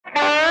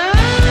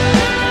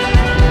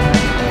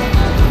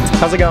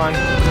How's it going?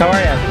 How are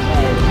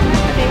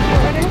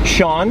you?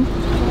 Sean.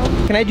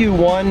 Can I do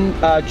one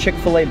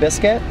Chick-fil-A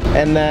biscuit,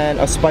 and then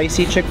a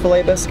spicy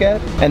Chick-fil-A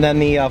biscuit, and then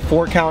the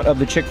 4 count of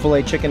the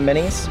Chick-fil-A chicken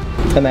minis,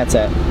 and that's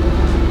it.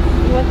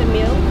 You want the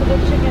meal for the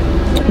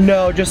chicken?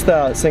 No, just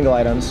the single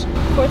items.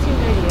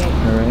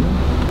 $14.38. All right.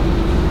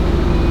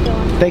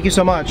 Thank you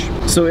so much.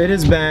 So it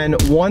has been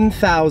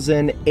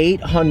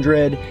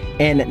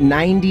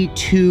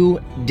 1,892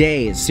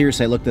 days,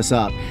 seriously, I looked this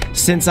up,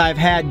 since I've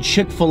had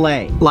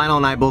Chick-fil-A. Lionel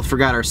and I both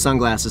forgot our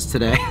sunglasses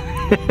today.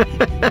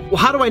 Well,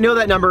 how do I know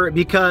that number?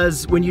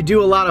 Because when you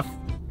do a lot of...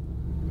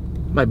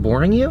 Am I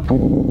boring you?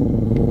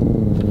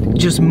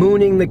 Just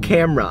mooning the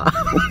camera.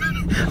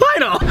 I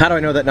know. How do I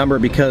know that number?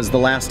 Because the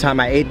last time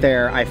I ate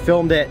there, I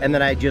filmed it and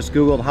then I just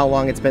Googled how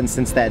long it's been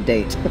since that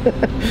date.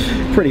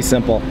 Pretty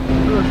simple.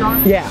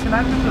 Sean, yeah. Can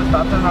I just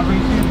stop that number you?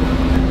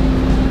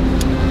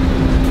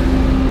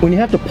 When you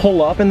have to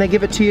pull up and they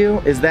give it to you,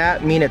 does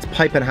that mean it's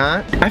piping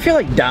hot? I feel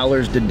like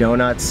dollars to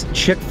donuts,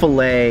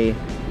 Chick-fil-A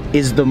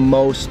is the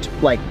most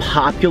like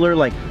popular,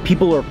 like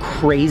people are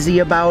crazy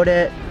about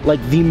it, like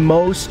the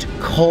most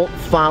cult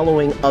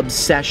following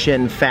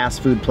obsession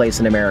fast food place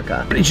in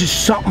America. It's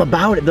just something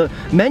about it. The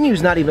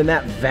menu's not even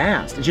that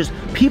vast. It's just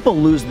people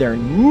lose their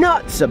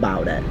nuts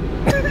about it.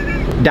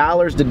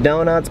 Dollars to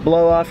donuts,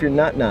 blow off your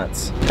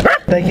nuts.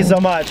 Thank you so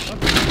much.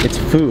 It's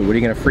food. What are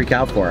you gonna freak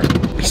out for?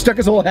 He stuck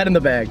his whole head in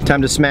the bag.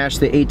 Time to smash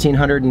the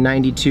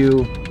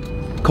 1,892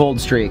 cold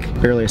streak.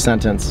 Barely a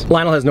sentence.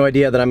 Lionel has no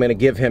idea that I'm gonna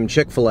give him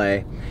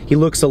Chick-fil-A. He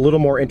looks a little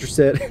more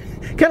interested.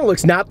 Kind of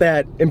looks not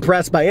that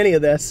impressed by any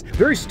of this.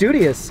 Very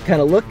studious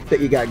kind of look that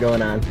you got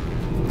going on.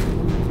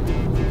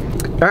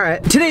 All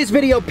right, today's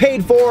video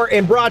paid for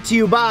and brought to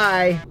you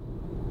by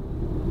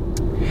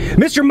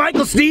Mr.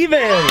 Michael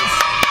Stevens.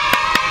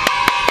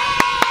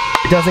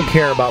 Doesn't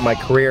care about my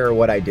career or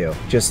what I do.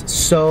 Just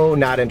so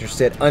not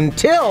interested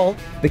until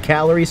the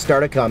calories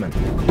started coming.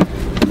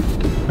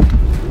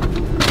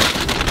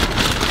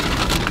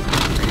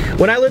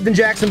 When I lived in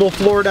Jacksonville,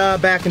 Florida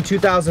back in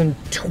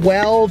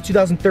 2012,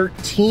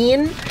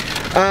 2013,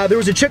 there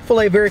was a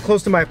Chick-fil-A very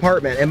close to my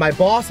apartment, and my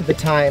boss at the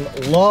time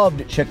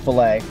loved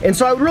Chick-fil-A, and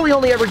so I would really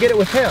only ever get it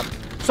with him.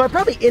 So I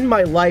probably in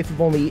my life have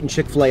only eaten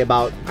Chick-fil-A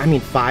about,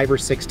 5 or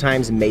 6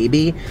 times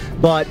maybe,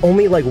 but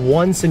only like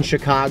once in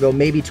Chicago,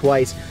 maybe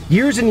twice,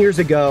 years and years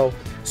ago.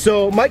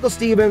 So Michael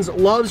Stevens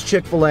loves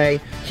Chick-fil-A.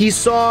 He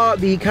saw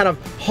the kind of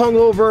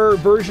hungover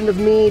version of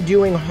me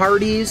doing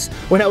Hardee's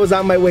when I was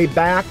on my way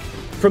back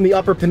from the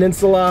Upper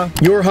Peninsula.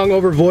 Your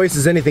hungover voice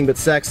is anything but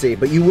sexy,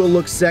 but you will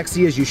look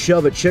sexy as you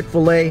shove a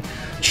Chick-fil-A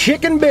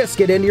chicken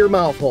biscuit into your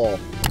mouth hole.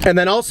 And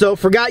then also,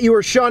 forgot you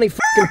were Shawnee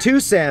f***ing 2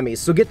 Sammys,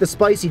 so get the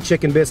spicy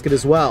chicken biscuit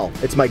as well.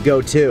 It's my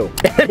go-to.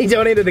 And he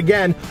donated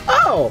again.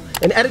 Oh,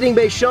 and Editing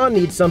Bay Sean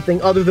needs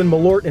something other than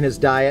Malort in his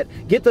diet.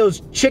 Get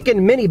those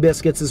chicken mini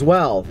biscuits as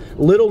well.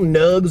 Little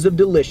nugs of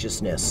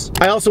deliciousness.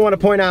 I also want to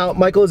point out,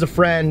 Michael is a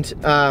friend.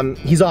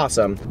 He's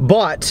awesome.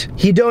 But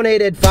he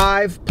donated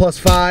 5 plus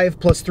 5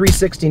 plus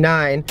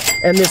 369,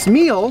 and this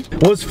meal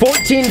was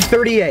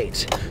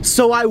 $14.38.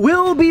 So I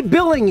will be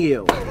billing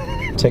you.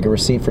 Take a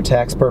receipt for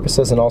tax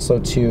purposes and also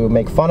to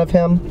make fun of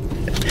him.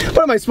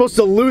 What am I supposed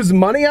to lose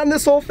money on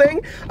this whole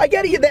thing? I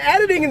get it, the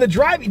editing and the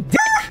driving.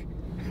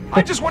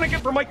 I just want to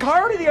get from my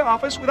car to the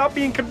office without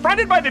being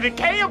confronted by the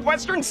decay of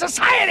Western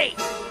society.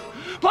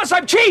 Plus,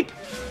 I'm cheap.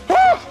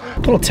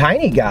 Little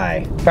tiny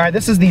guy. All right,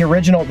 this is the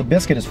original. The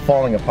biscuit is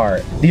falling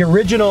apart. The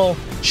original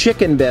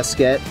chicken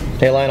biscuit.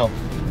 Hey, Lionel.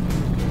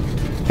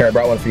 Here, I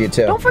brought one for you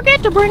too. Don't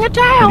forget to bring a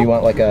towel. Do you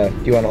want like a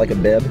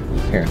bib?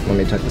 Here, let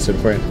me tuck this in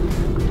for you.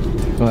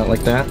 You want it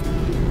like that?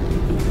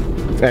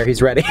 There,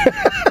 he's ready.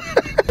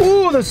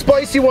 Ooh, the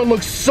spicy one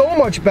looks so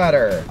much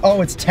better.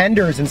 Oh, it's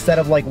tenders instead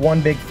of like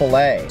one big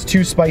fillet. It's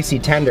 2 spicy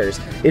tenders.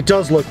 It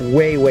does look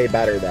way, way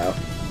better though.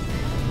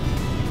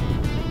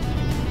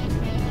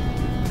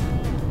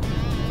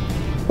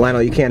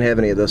 Lionel, you can't have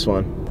any of this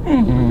one.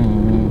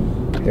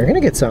 You're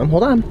gonna get some,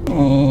 hold on.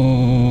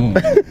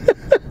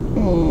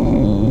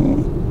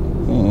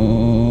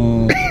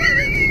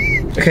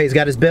 Okay, he's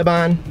got his bib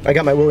on. I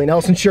got my Willie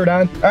Nelson shirt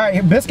on. All right,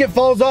 your biscuit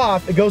falls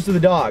off, it goes to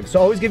the dog.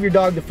 So always give your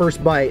dog the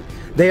first bite.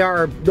 They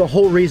are the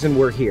whole reason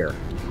we're here.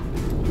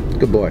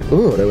 Good boy.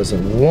 Ooh, there was a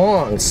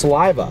long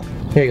saliva.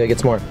 Here you go, get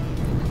some more.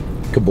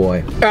 Good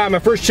boy. My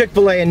first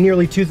Chick-fil-A in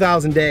nearly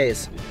 2,000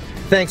 days.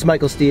 Thanks,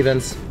 Michael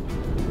Stevens.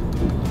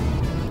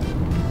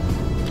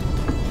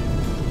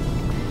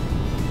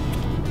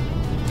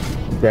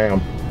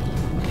 Damn.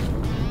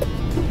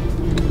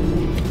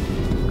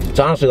 It's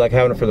honestly like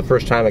having it for the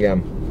first time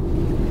again.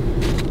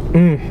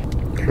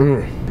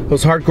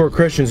 Those hardcore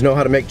Christians know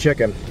how to make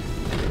chicken.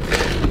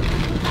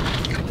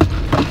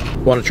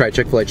 Want to try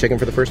Chick-fil-A chicken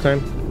for the first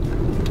time?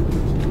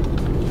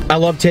 I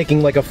love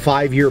taking like a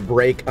 5-year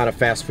break on a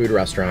fast food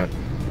restaurant.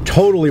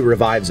 Totally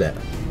revives it.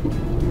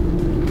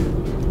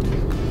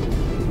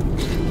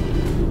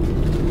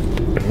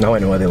 Now I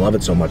know why they love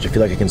it so much. I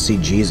feel like I can see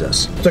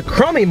Jesus. It's a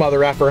crummy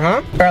mother effer,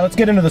 huh? All right, let's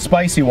get into the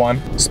spicy one.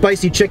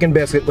 Spicy chicken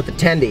biscuit with the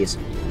tendies.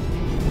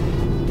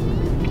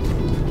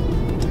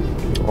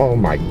 Oh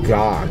my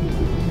God.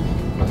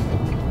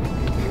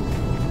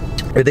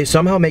 Did they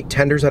somehow make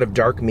tenders out of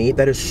dark meat?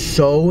 That is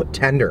so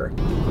tender.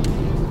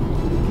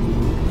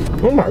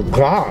 Oh my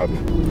God.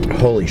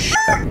 Holy shit.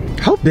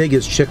 How big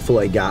has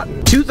Chick-fil-A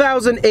gotten?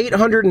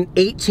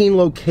 2,818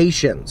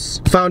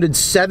 locations. Founded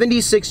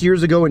 76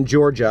 years ago in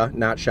Georgia.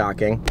 Not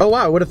shocking. Oh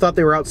wow, I would have thought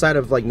they were outside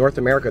of like North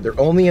America. They're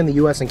only in the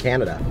US and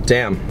Canada.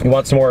 Damn. You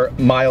want some more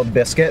mild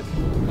biscuit?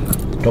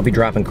 Don't be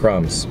dropping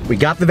crumbs. We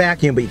got the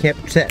vacuum, but you can't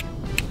sit.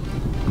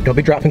 Don't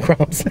be dropping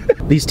crumbs.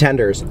 These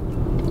tenders.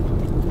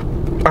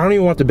 I don't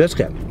even want the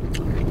biscuit.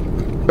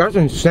 That's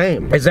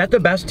insane. Is that the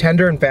best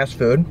tender in fast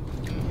food?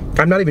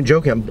 I'm not even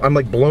joking. I'm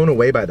like blown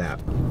away by that.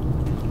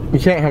 You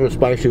can't have the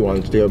spicy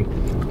ones, dude.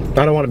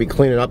 I don't want to be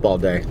cleaning up all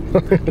day.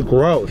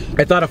 Gross.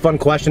 I thought a fun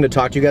question to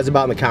talk to you guys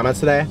about in the comments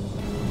today.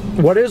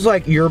 What is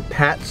like your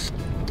pet's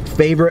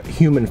favorite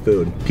human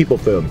food? People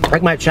food.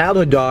 Like my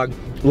childhood dog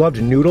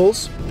loved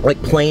noodles,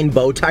 like plain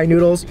bow tie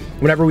noodles.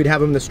 Whenever we'd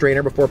have them in the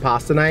strainer before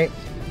pasta night.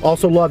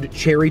 Also loved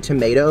cherry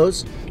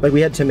tomatoes. Like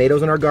we had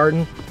tomatoes in our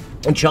garden.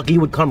 And Chucky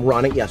would come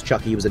running. Yes,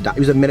 Chucky, he was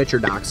a miniature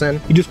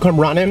dachshund. He'd just come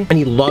running, and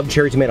he loved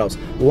cherry tomatoes.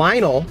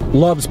 Lionel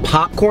loves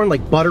popcorn,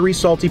 like buttery,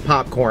 salty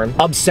popcorn.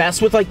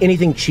 Obsessed with like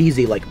anything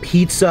cheesy, like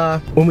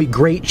pizza, when we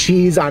grate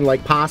cheese on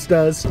like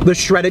pastas. The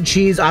shredded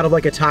cheese out of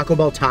like a Taco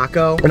Bell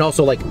taco. And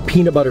also like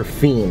peanut butter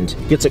fiend.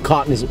 Gets it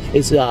caught in his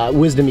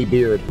wisdomy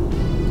beard.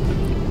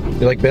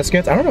 You like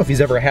biscuits? I don't know if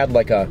he's ever had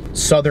like a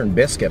southern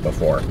biscuit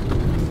before.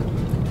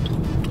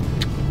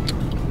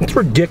 It's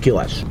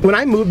ridiculous. When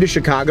I moved to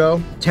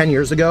Chicago 10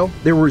 years ago,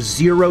 there were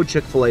 0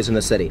 Chick-fil-A's in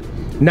the city.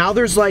 Now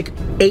there's like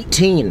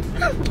 18.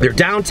 They're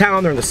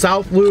downtown, they're in the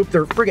South Loop,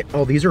 they're friggin',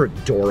 oh, these are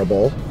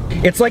adorable.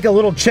 It's like a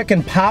little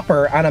chicken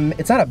popper on a,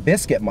 it's not a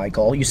biscuit,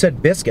 Michael. You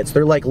said biscuits.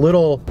 They're like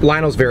little,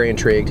 Lionel's very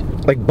intrigued,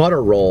 like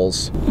butter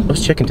rolls.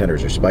 Those chicken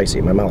tenders are spicy.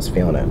 My mouth's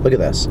feeling it. Look at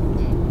this.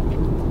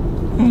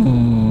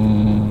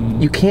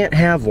 You can't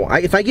have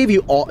one. If I gave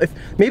you all,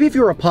 maybe if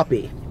you were a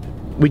puppy,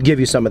 we'd give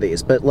you some of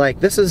these, but like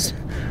this is,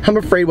 I'm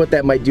afraid what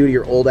that might do to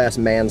your old ass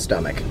man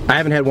stomach. I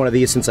haven't had one of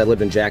these since I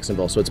lived in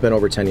Jacksonville, so it's been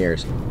over 10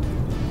 years.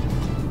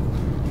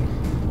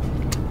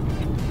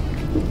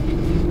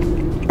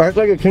 That's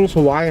like a King's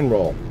Hawaiian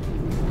roll.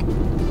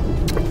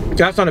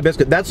 That's not a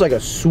biscuit, that's like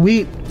a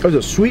sweet, there's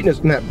a sweetness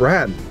in that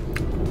bread.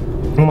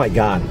 Oh my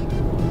God.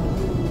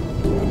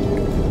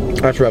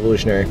 That's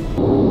revolutionary.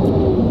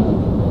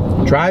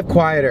 Drive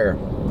quieter.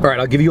 All right,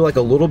 I'll give you like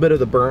a little bit of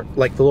the burnt,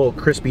 like the little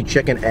crispy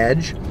chicken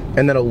edge,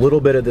 and then a little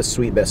bit of this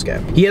sweet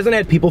biscuit. He hasn't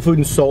had people food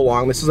in so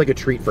long. This is like a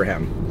treat for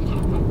him.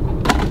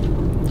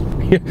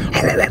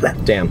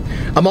 Damn.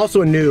 I'm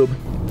also a noob.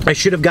 I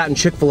should have gotten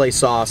Chick-fil-A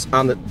sauce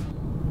on the...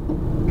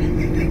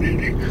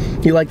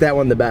 You like that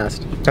one the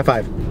best. High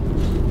five.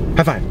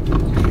 High five.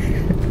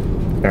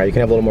 All right, you can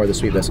have a little more of the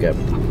sweet biscuit.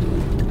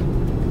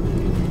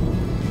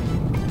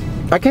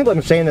 I can't believe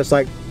I'm saying this,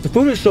 like, the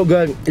food is so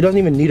good, it doesn't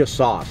even need a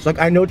sauce. Like,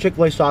 I know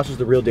Chick-fil-A sauce is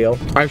the real deal.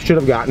 I should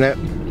have gotten it.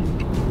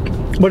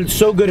 But it's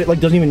so good, it like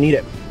doesn't even need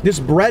it. This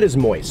bread is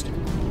moist.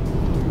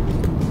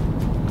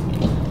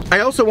 I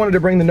also wanted to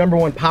bring the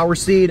 #1 power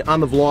seed on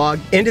the vlog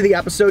into the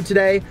episode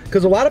today,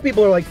 because a lot of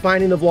people are like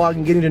finding the vlog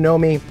and getting to know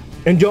me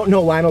and don't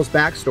know Lionel's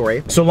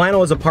backstory. So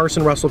Lionel is a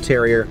Parson Russell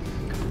Terrier,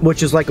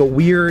 which is like a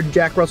weird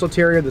Jack Russell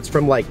Terrier that's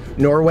from like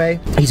Norway.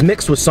 He's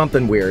mixed with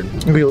something weird.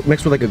 Maybe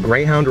mixed with like a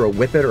Greyhound or a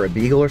Whippet or a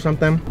Beagle or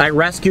something. I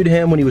rescued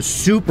him when he was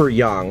super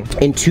young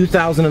in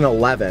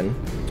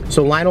 2011.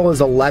 So Lionel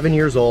is 11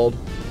 years old.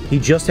 He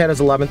just had his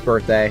 11th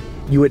birthday.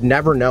 You would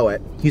never know it.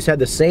 He's had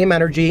the same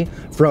energy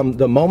from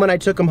the moment I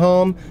took him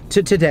home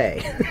to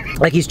today.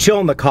 Like he's chill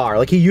in the car.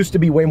 Like he used to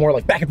be way more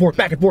like back and forth,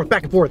 back and forth,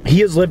 back and forth. He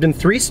has lived in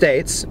 3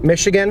 states,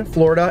 Michigan,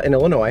 Florida, and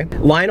Illinois.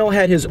 Lionel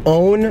had his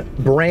own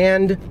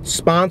brand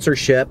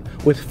sponsorship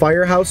with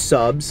Firehouse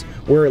Subs,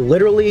 where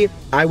literally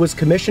I was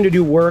commissioned to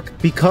do work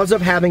because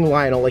of having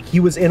Lionel. Like he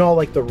was in all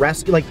like the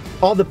rescue, like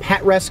all the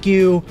pet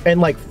rescue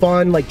and like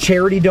fun, like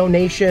charity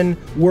donation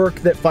work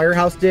that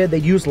Firehouse did. They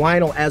used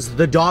Lionel as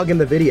the dog in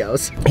the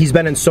videos. He's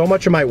been in so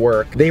much of my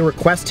work. They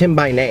request him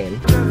by name.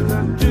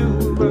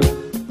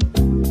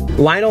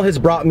 Lionel has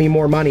brought me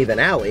more money than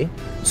Allie,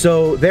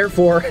 so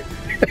therefore,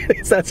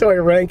 that's how I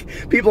rank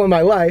people in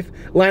my life.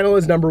 Lionel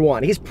is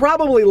 #1. He's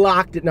probably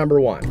locked at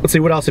 #1. Let's see,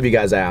 what else have you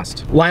guys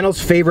asked?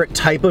 Lionel's favorite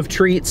type of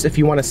treats, if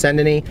you want to send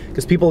any,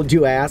 because people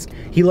do ask.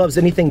 He loves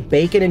anything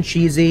bacon and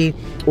cheesy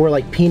or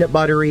like peanut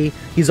buttery.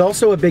 He's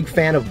also a big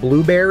fan of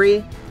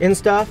blueberry and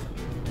stuff.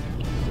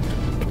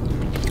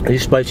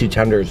 These spicy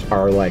tenders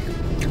are like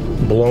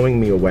blowing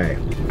me away.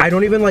 I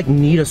don't even like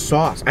need a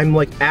sauce. I'm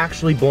like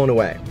actually blown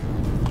away.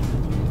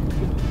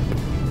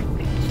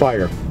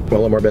 Fire. Want a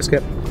little more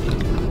biscuit?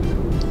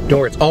 Don't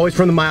worry, it's always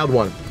from the mild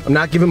one. I'm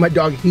not giving my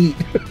dog heat.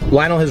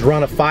 Lionel has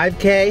run a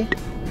 5K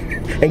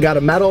and got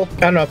a medal.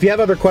 I don't know, if you have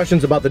other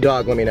questions about the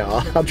dog, let me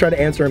know. I'll try to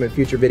answer them in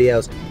future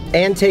videos.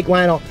 And take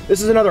Lionel.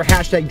 This is another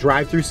hashtag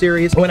drive-through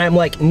series. When I'm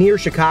like near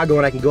Chicago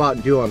and I can go out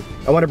and do them,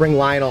 I want to bring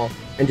Lionel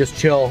and just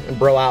chill and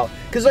bro out.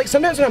 Because like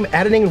sometimes when I'm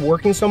editing and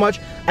working so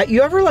much,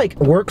 you ever like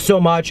work so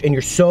much and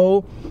you're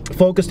so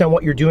focused on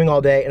what you're doing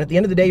all day, and at the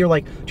end of the day you're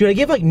like, dude, I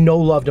give like no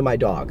love to my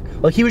dog.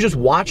 Like he was just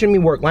watching me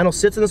work. Lionel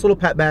sits in this little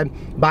pet bed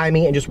by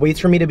me and just waits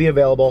for me to be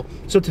available.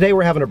 So today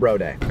we're having a bro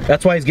day.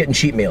 That's why he's getting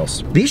cheat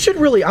meals. These should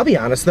really, I'll be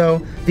honest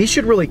though, these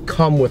should really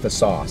come with a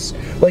sauce.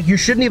 Like you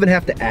shouldn't even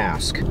have to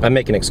ask. I'm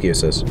making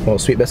excuses. Oh,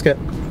 sweet biscuit.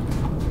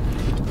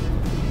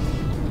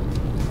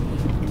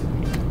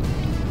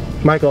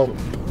 Michael,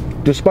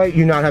 despite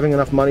you not having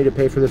enough money to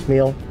pay for this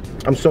meal,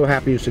 I'm so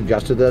happy you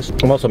suggested this.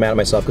 I'm also mad at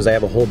myself because I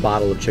have a whole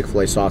bottle of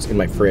Chick-fil-A sauce in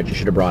my fridge. You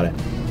should have brought it.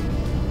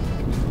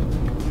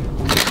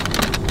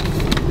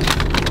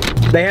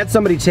 They had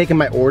somebody taking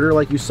my order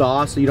like you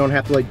saw, so you don't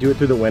have to like do it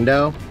through the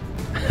window.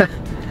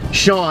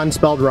 Sean,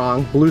 spelled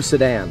wrong, blue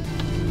sedan.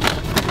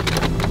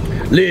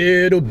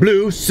 Little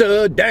blue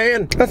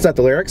sedan. That's not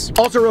the lyrics.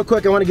 Also real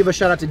quick, I want to give a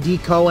shout out to D.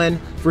 Cohen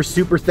for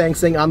super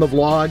thanksing on the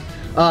vlog.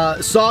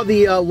 Saw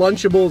the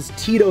Lunchables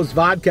Tito's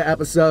vodka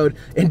episode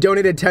and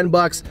donated 10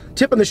 bucks.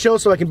 Tip on the show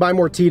so I can buy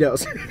more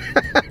Tito's.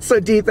 So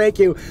D, thank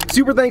you.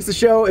 Super thanks to the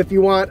show. If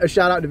you want a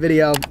shout out in the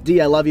video, D,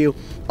 I love you.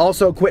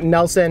 Also, Quentin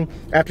Nelson,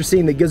 after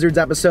seeing the Gizzards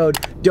episode,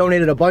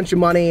 donated a bunch of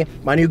money.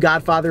 My new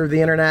godfather of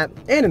the internet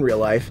and in real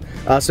life.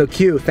 So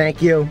Q, thank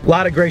you. A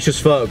lot of gracious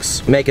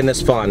folks making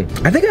this fun.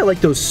 I think I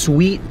like those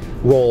sweet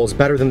rolls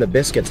better than the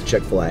biscuits at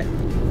Chick-fil-A.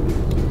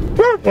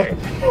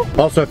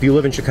 Also, if you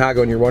live in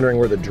Chicago and you're wondering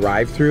where the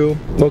drive-thru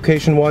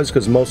location was,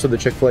 because most of the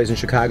Chick-fil-A's in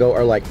Chicago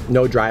are like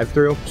no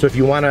drive-thru. So if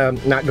you want to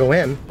not go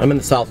in, I'm in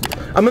the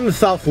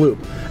South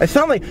Loop. I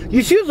sound like,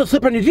 you choose to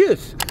slip on your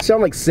juice. I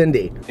sound like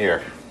Cindy.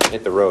 Here,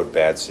 hit the road,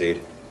 bad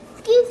seed.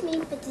 Excuse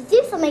me, but the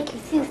juice will make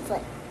your shoe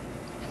slip.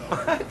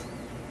 What?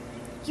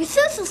 Your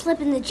shoes will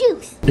slip in the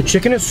juice. The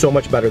chicken is so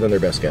much better than their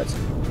biscuits.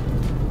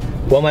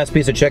 One last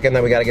piece of chicken,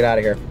 then we gotta get out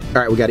of here.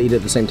 All right, we gotta eat it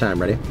at the same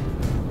time. Ready?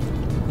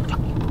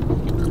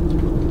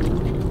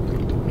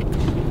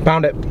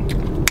 Pound it.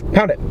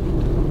 Pound it.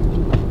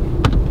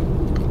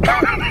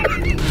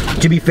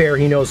 To be fair,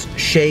 he knows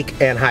shake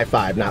and high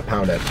five, not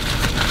pound it.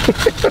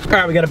 All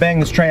right, we gotta bang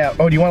this tray out.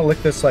 Oh, do you want to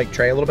lick this like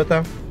tray a little bit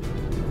though?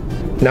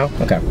 No?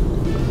 Okay.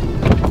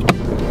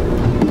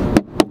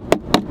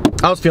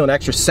 I was feeling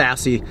extra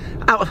sassy.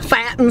 I was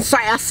fat and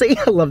sassy.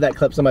 I love that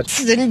clip so much.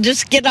 Didn't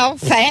just get all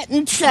fat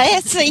and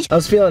sassy. I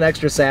was feeling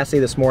extra sassy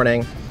this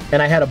morning,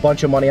 and I had a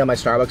bunch of money on my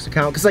Starbucks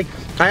account. Cause like,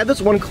 I had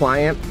this one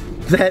client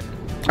that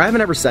I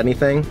haven't ever said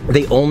anything.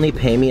 They only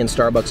pay me in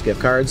Starbucks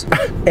gift cards.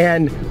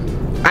 And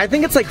I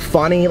think it's like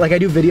funny, like I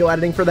do video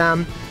editing for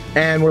them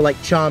and we're like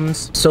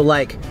chums. So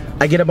like,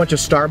 I get a bunch of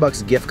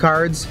Starbucks gift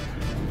cards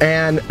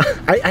and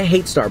I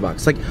hate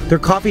Starbucks. Like their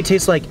coffee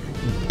tastes like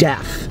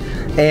death.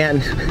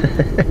 And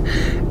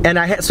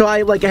so I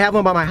have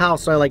them by my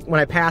house. So I like, when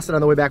I pass it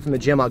on the way back from the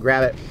gym, I'll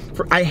grab it.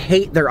 I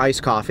hate their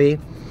iced coffee.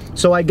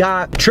 So I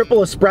got triple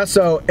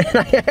espresso and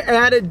I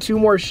added 2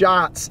 more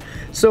shots.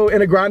 So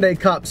in a grande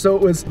cup. So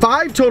it was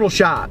 5 total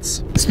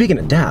shots. Speaking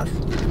of death.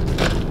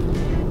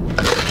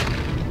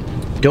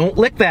 Don't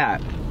lick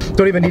that.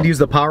 Don't even need to use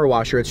the power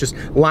washer. It's just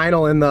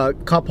Lionel in the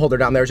cup holder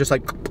down there. It's just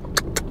like,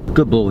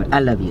 good boy,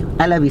 I love you.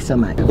 I love you so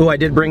much. Oh, I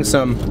did bring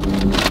some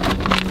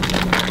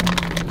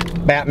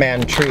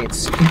Batman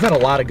treats. You've had a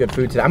lot of good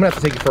food today. I'm gonna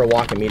have to take you for a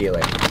walk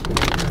immediately.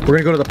 We're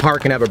gonna go to the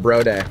park and have a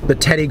bro day. The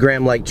Teddy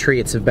Graham-like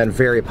treats have been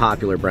very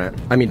popular, Brent.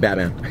 I mean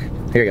Batman.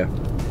 Here you go.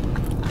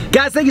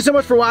 Guys, thank you so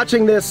much for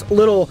watching this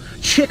little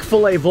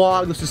Chick-fil-A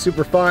vlog. This was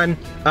super fun.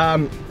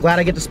 Glad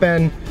I get to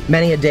spend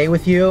many a day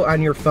with you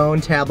on your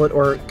phone, tablet,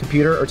 or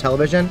computer, or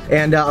television.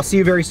 And I'll see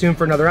you very soon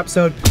for another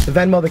episode. The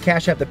Venmo, the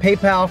Cash App, the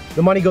PayPal.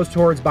 The money goes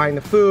towards buying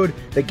the food,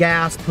 the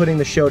gas, putting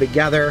the show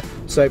together.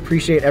 So I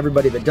appreciate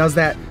everybody that does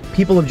that.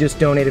 People have just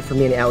donated for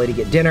me and Allie to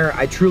get dinner.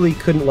 I truly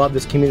couldn't love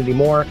this community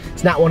more.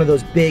 It's not one of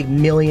those big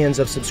millions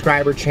of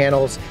subscriber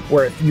channels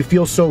where you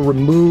feel so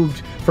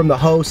removed from the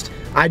host.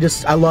 I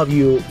love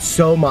you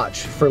so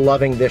much for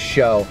loving this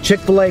show.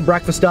 Chick-fil-A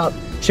breakfast up,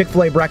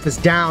 Chick-fil-A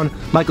breakfast down.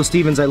 Michael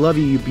Stevens, I love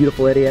you, you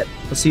beautiful idiot.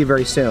 I'll see you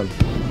very soon.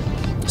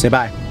 Say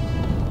bye.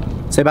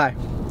 Say bye.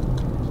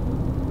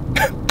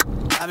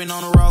 I've been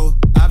on the road,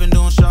 I've been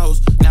doing shows.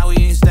 Now we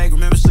eating steak,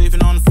 remember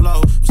sleeping on the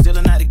floor. We're still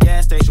at the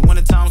gas station when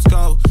the time was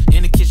cold.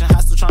 In the kitchen,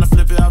 hot still trying to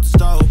flip it out the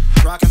stove.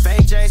 Rocking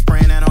fake J's,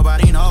 praying that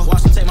nobody knows.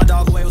 Watch them take my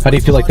dog away. How do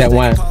you feel like that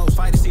went? Do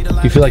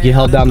you feel like you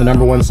held down the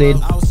 #1 seed?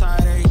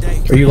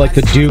 Are you like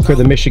the Duke or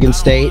the Michigan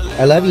State?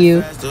 I love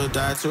you.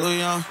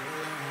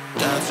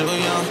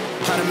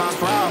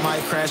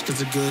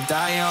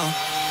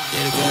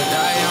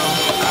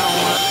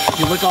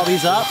 You look all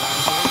these up?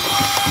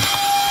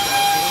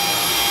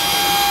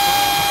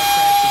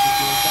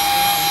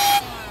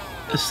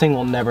 This thing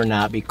will never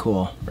not be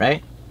cool,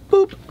 right?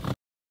 Boop.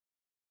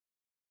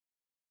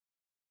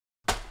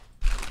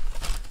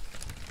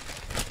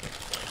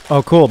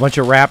 Oh, cool, a bunch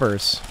of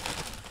rappers.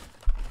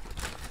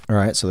 All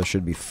right, so there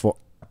should be 4.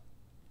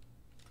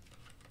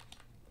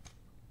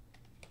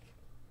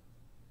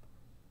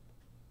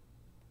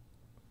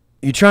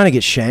 You trying to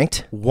get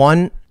shanked?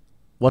 1,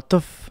 what the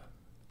f?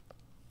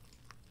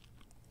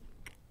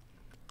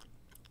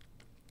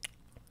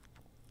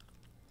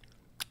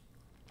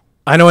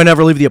 I know I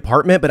never leave the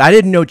apartment, but I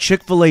didn't know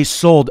Chick-fil-A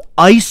sold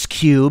ice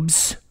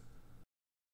cubes.